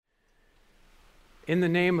In the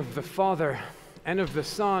name of the Father, and of the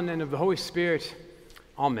Son, and of the Holy Spirit,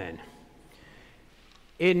 Amen.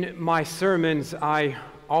 In my sermons, I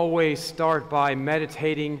always start by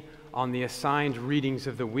meditating on the assigned readings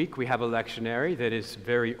of the week. We have a lectionary that is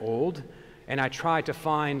very old, and I try to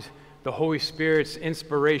find the Holy Spirit's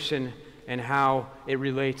inspiration and how it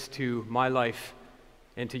relates to my life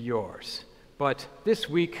and to yours. But this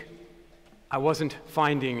week, I wasn't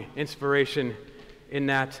finding inspiration in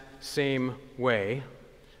that same way,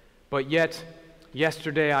 but yet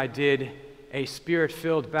yesterday I did a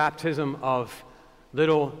spirit-filled baptism of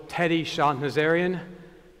little Teddy Shantnazarian,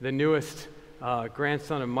 the newest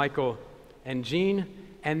grandson of Michael and Jean,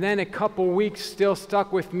 and then a couple weeks still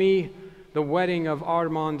stuck with me, the wedding of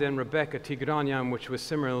Armand and Rebecca Tigranyan, which was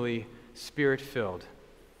similarly spirit-filled.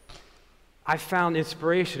 I found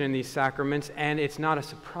inspiration in these sacraments, and it's not a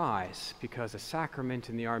surprise, because a sacrament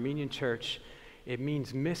in the Armenian Church, it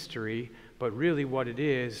means mystery, but really what it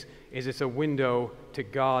is it's a window to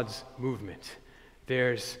God's movement.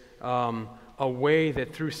 There's a way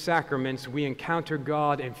that through sacraments we encounter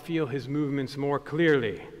God and feel His movements more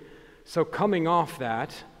clearly. So coming off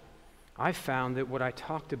that, I found that what I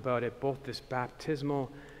talked about at both this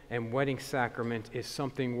baptismal and wedding sacrament is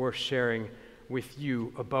something worth sharing with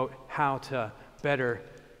you about how to better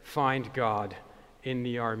find God in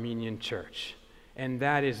the Armenian Church. And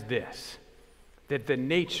that is this, that the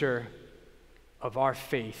nature of our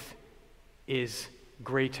faith is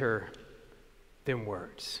greater than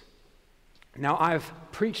words. Now, I've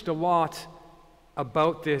preached a lot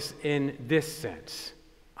about this in this sense.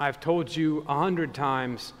 I've told you 100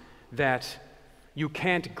 times that you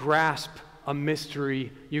can't grasp a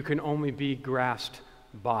mystery, you can only be grasped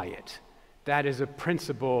by it. That is a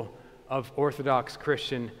principle of Orthodox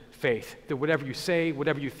Christian faith, that whatever you say,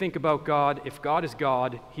 whatever you think about God, if God is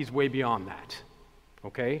God, He's way beyond that.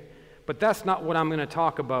 Okay? But that's not what I'm going to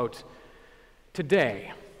talk about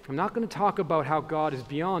today. I'm not going to talk about how God is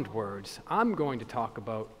beyond words. I'm going to talk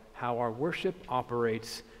about how our worship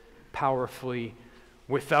operates powerfully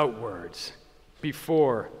without words,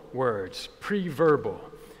 before words, pre-verbal.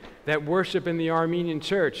 That worship in the Armenian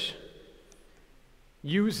Church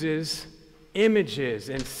uses images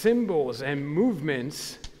and symbols and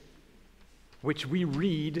movements which we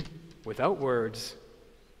read without words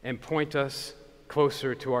and point us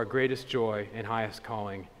closer to our greatest joy and highest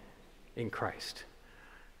calling in Christ.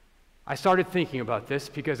 I started thinking about this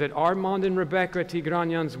because at Armand and Rebecca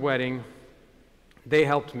Tigranyan's wedding, they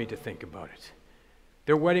helped me to think about it.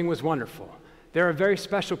 Their wedding was wonderful. They're a very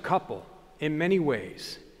special couple in many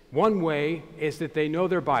ways. One way is that they know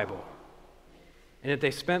their Bible and that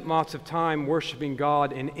they spent lots of time worshiping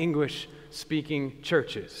God in English-speaking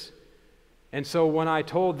churches. And so when I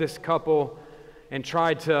told this couple and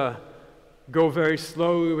tried to go very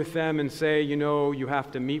slowly with them and say, you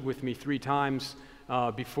have to meet with me 3 times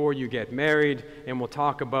before you get married, and we'll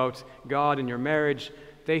talk about God and your marriage,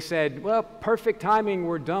 they said, well, perfect timing,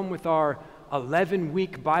 we're done with our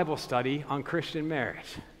 11-week Bible study on Christian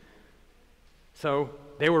marriage. So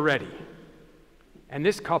they were ready. And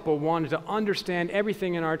this couple wanted to understand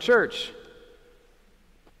everything in our church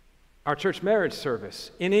marriage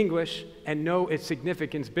service, in English, and know its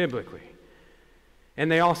significance biblically. And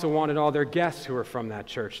they also wanted all their guests who were from that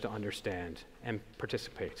church to understand and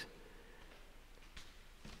participate.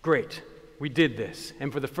 Great, we did this.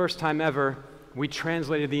 And for the first time ever, we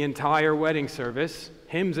translated the entire wedding service,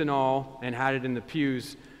 hymns and all, and had it in the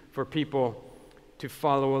pews for people to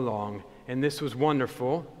follow along. And this was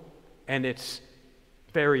wonderful, and it's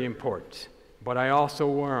very important. But I also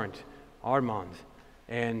warned Armand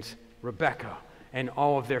and Rebecca and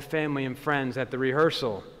all of their family and friends at the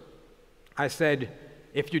rehearsal. I said,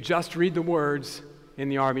 if you just read the words in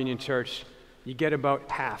the Armenian Church, you get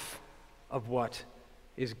about half of what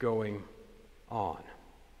is going on.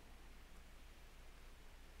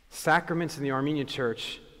 Sacraments in the Armenian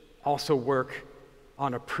Church also work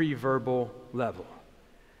on a pre-verbal level.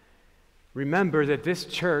 Remember that this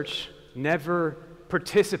church never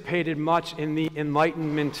participated much in the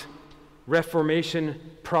Enlightenment Reformation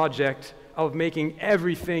project of making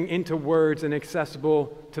everything into words and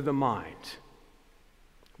accessible to the mind.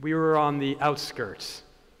 We were on the outskirts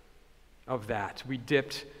of that. We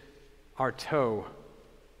dipped our toe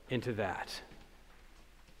into that.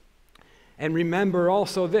 And remember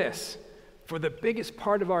also this, for the biggest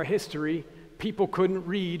part of our history, people couldn't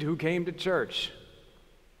read who came to church.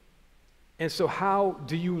 And so how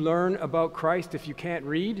do you learn about Christ if you can't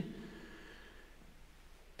read?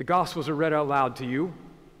 The Gospels are read out loud to you.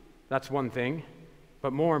 That's one thing.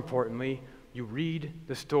 But more importantly, you read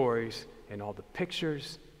the stories and all the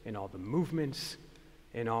pictures and all the movements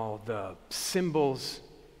in all the symbols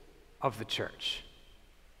of the church.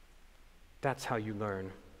 That's how you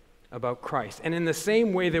learn about Christ. And in the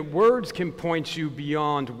same way that words can point you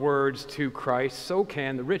beyond words to Christ, so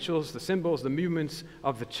can the rituals, the symbols, the movements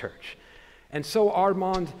of the church. And so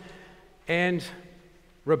Armand and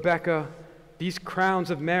Rebecca, these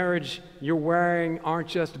crowns of marriage you're wearing aren't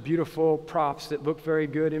just beautiful props that look very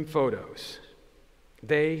good in photos.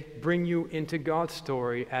 They bring you into God's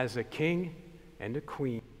story as a king and a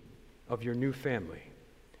queen of your new family.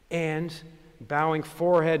 And bowing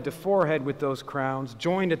forehead to forehead with those crowns,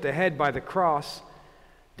 joined at the head by the cross,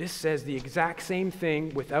 this says the exact same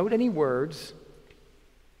thing without any words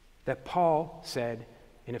that Paul said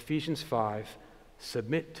in Ephesians 5,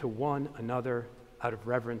 submit to one another out of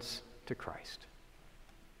reverence to Christ.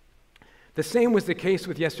 The same was the case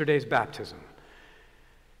with yesterday's baptism.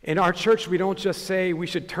 In our church, we don't just say we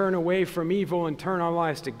should turn away from evil and turn our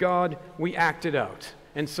lives to God, we act it out.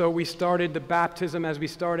 And so we started the baptism as we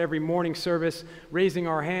start every morning service, raising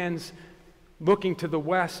our hands, looking to the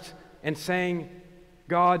west, and saying,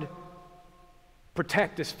 God,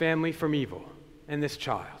 protect this family from evil and this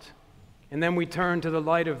child. And then we turn to the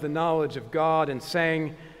light of the knowledge of God and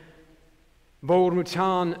sang,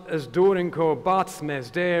 Boruchan as Durinko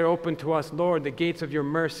Batsmes, there open to us, Lord, the gates of your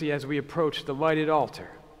mercy as we approach the lighted altar.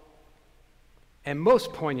 And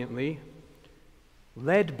most poignantly,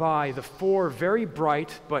 led by the 4 very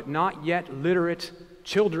bright but not yet literate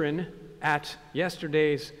children at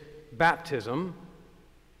yesterday's baptism,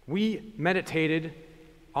 we meditated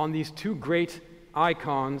on these 2 great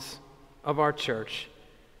icons of our church.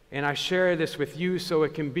 And I share this with you so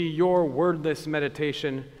it can be your wordless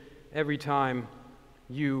meditation every time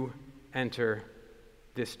you enter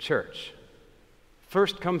this church.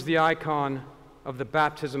 First comes the icon of the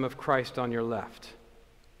baptism of Christ on your left.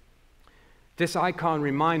 This icon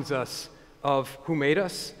reminds us of who made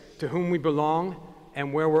us, to whom we belong,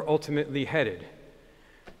 and where we're ultimately headed.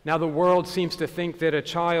 Now, the world seems to think that a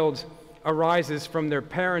child arises from their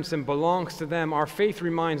parents and belongs to them. Our faith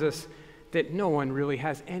reminds us that no one really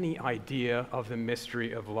has any idea of the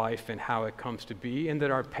mystery of life and how it comes to be, and that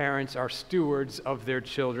our parents are stewards of their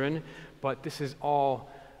children. But this is all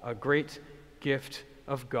a great gift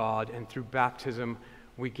of God, and through baptism,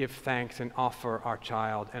 we give thanks and offer our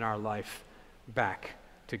child and our life back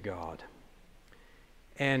to God.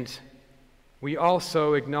 And we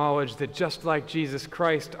also acknowledge that just like Jesus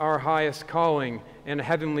Christ, our highest calling in a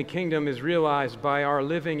heavenly kingdom is realized by our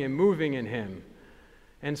living and moving in Him.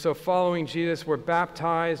 And so following Jesus, we're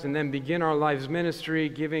baptized and then begin our life's ministry,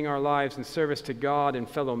 giving our lives in service to God and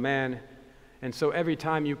fellow man. And so every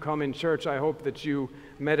time you come in church, I hope that you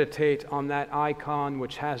meditate on that icon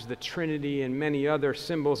which has the Trinity and many other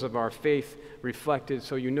symbols of our faith reflected,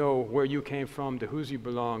 so you know where you came from, to whose you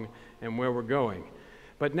belong, and where we're going.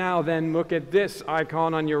 But now then, look at this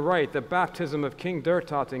icon on your right, the baptism of King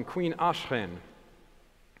Dertot and Queen Ashken,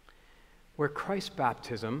 where Christ's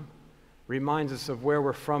baptism reminds us of where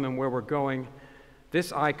we're from and where we're going.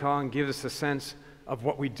 This icon gives us a sense of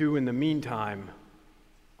what we do in the meantime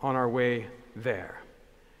on our way there.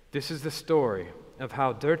 This is the story of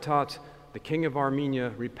how Dertot, the king of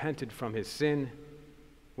Armenia, repented from his sin,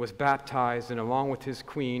 was baptized, and along with his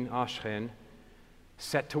queen, Ashken,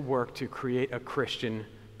 set to work to create a Christian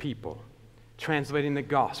people, translating the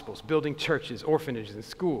Gospels, building churches, orphanages, and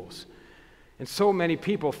schools. And so many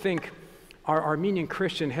people think our Armenian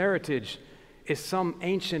Christian heritage is some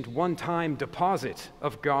ancient one-time deposit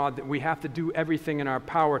of God that we have to do everything in our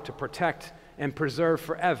power to protect and preserve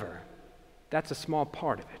forever. That's a small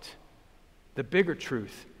part of it. The bigger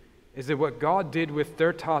truth is that what God did with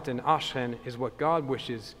Dertot and Ashken is what God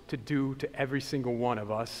wishes to do to every single one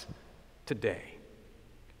of us today.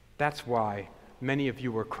 That's why many of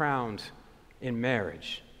you were crowned in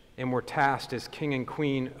marriage and were tasked as king and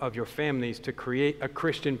queen of your families to create a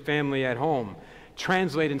Christian family at home,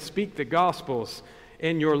 translate and speak the Gospels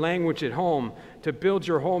in your language at home, to build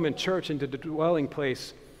your home and church into the dwelling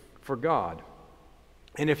place for God.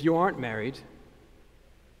 And if you aren't married,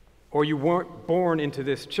 or you weren't born into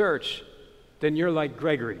this church, then you're like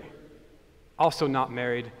Gregory, also not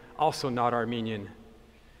married, also not Armenian.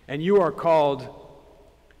 And you are called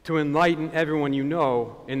to enlighten everyone you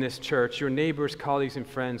know in this church, your neighbors, colleagues, and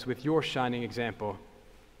friends, with your shining example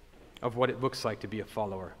of what it looks like to be a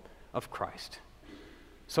follower of Christ.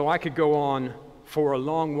 So I could go on for a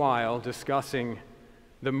long while discussing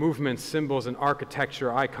the movements, symbols, and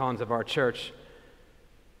architecture icons of our church,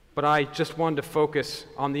 but I just wanted to focus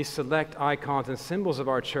on these select icons and symbols of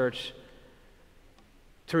our church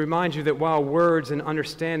to remind you that while words and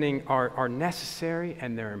understanding are necessary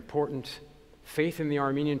and they're important, faith in the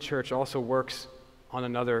Armenian church also works on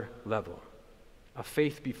another level. A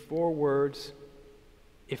faith before words,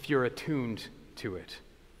 if you're attuned to it.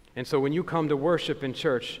 And so when you come to worship in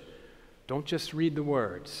church, don't just read the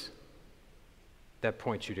words that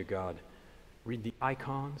point you to God. Read the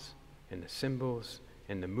icons and the symbols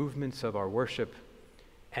and the movements of our worship,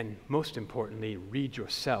 and most importantly, read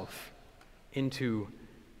yourself into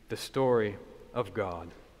the story of God.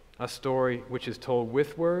 A story which is told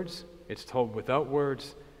with words, it's told without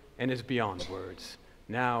words, and is beyond words,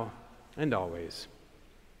 now and always,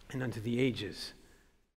 and unto the ages